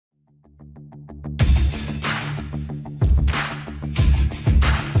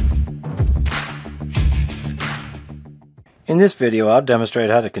In this video, I'll demonstrate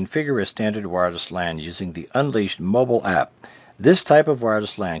how to configure a standard wireless LAN using the Unleased Mobile App. This type of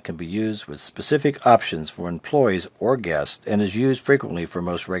wireless LAN can be used with specific options for employees or guests and is used frequently for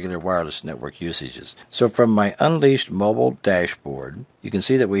most regular wireless network usages. So from my Unleashed Mobile dashboard, you can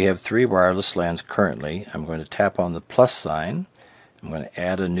see that we have 3 wireless LANs currently. I'm going to tap on the plus sign. I'm going to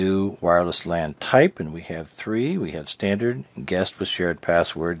add a new wireless LAN type, and we have 3. We have standard, guest with shared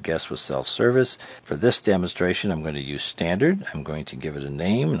password, guest with self-service. For this demonstration, I'm going to use standard. I'm going to give it a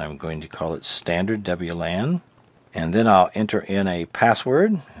name, and I'm going to call it standard WLAN. And then I'll enter in a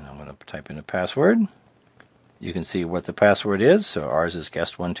password, and I'm going to type in a password. You can see what the password is. So ours is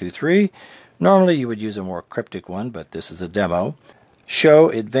guest123. Normally you would use a more cryptic one, but this is a demo. Show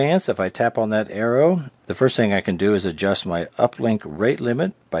advanced. If I tap on that arrow, the first thing I can do is adjust my uplink rate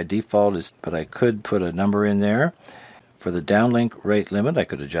limit. By default but I could put a number in there. For the downlink rate limit, I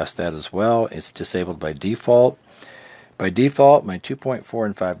could adjust that as well. It's disabled by default. By default, my 2.4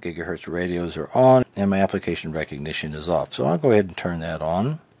 and 5 gigahertz radios are on, and my application recognition is off. So I'll go ahead and turn that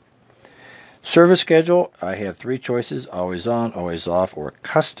on. Service schedule, I have 3 choices: always on, always off, or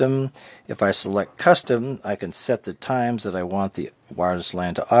custom. If I select custom, I can set the times that I want the wireless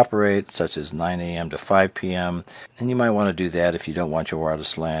LAN to operate, such as 9 a.m. to 5 p.m. And you might want to do that if you don't want your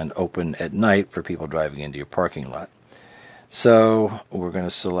wireless LAN open at night for people driving into your parking lot. So we're going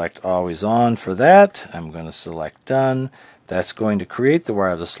to select always on for that. I'm going to select done. That's going to create the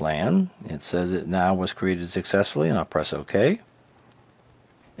wireless LAN. It says it now was created successfully, and I'll press OK.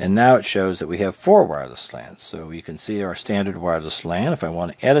 And now it shows that we have 4 wireless LANs. So you can see our standard wireless LAN. If I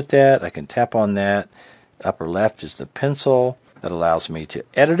want to edit that, I can tap on that. Upper left is the pencil. That allows me to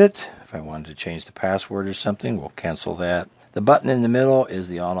edit it. If I wanted to change the password or something, we'll cancel that. The button in the middle is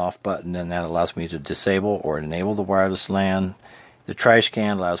the on-off button, and that allows me to disable or enable the wireless LAN. The trash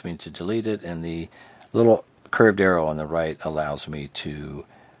can allows me to delete it, and the little curved arrow on the right allows me to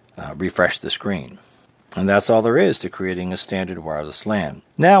refresh the screen. And that's all there is to creating a standard wireless LAN.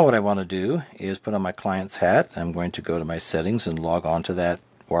 Now what I want to do is put on my client's hat. I'm going to go to my settings and log on to that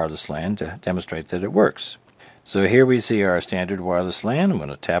wireless LAN to demonstrate that it works. So here we see our standard wireless LAN. I'm going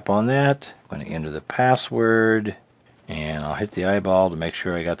to tap on that. I'm going to enter the password, and I'll hit the eyeball to make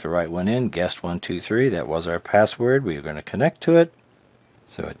sure I got the right one in. Guest123, that was our password. We are going to connect to it.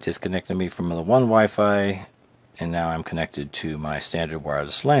 So it disconnected me from the one Wi-Fi, and now I'm connected to my standard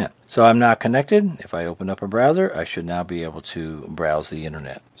wireless LAN. So I'm now connected. If I open up a browser, I should now be able to browse the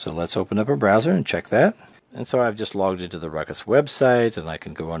internet. So let's open up a browser and check that. And so I've just logged into the Ruckus website, and I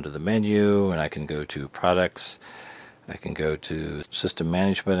can go under the menu, and I can go to products. I can go to system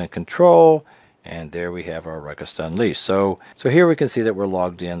management and control, and there we have our Ruckus Unleashed. So here we can see that we're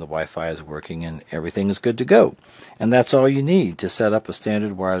logged in, the Wi-Fi is working, and everything is good to go. And that's all you need to set up a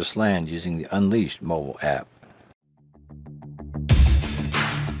standard wireless LAN using the Unleashed mobile app.